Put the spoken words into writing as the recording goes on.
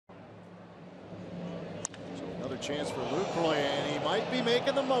chance for Lucroy, and he might be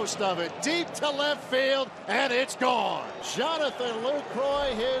making the most of it. Deep to left field, and it's gone. Jonathan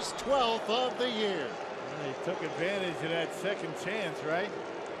Lucroy, his 12th of the year. Well, he took advantage of that second chance, right?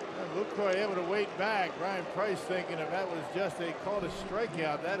 Lucroy able to wait back. Ryan Price thinking if that was just a called a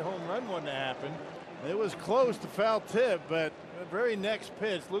strikeout, that home run wouldn't have happened. It was close to foul tip, but the very next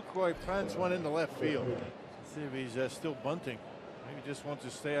pitch, Lucroy plants one into left field. Let's see if he's still bunting. Maybe just wants to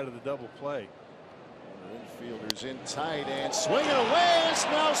stay out of the double play. Infielders in tight and swinging away. It's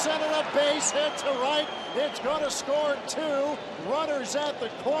Nelson and a base hit to right. It's going to score 2. Runners at the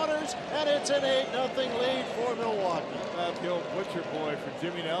corners, and it's an 8-0 lead for Milwaukee. That's the old butcher boy for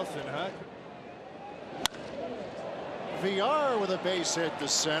Jimmy Nelson, huh? Villar with a base hit to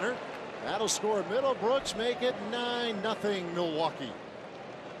center. That'll score Middlebrooks, make it 9-0 Milwaukee.